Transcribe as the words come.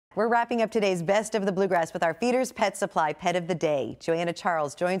We're wrapping up today's Best of the Bluegrass with our Feeders Pet Supply Pet of the Day. Joanna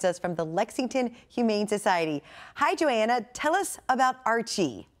Charles joins us from the Lexington Humane Society. Hi, Joanna. Tell us about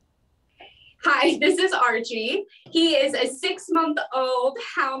Archie. Hi, this is Archie. He is a 6-month-old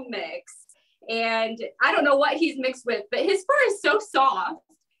hound mix, and I don't know what he's mixed with, but his fur is so soft,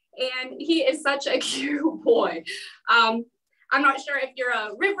 and he is such a cute boy. I'm not sure if you're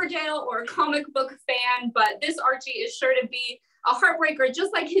a Riverdale or a comic book fan, but this Archie is sure to be a heartbreaker,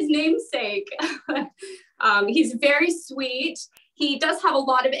 just like his namesake. He's very sweet. He does have a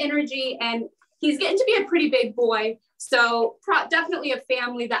lot of energy, and he's getting to be a pretty big boy. So definitely a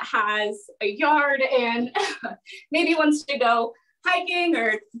family that has a yard and maybe wants to go hiking,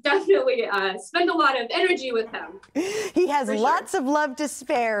 or definitely spend a lot of energy with him. He has lots of love to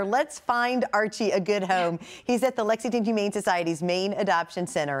spare. Let's find Archie a good home. He's at the Lexington Humane Society's main adoption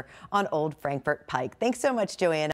center on Old Frankfort Pike. Thanks so much, Joanna.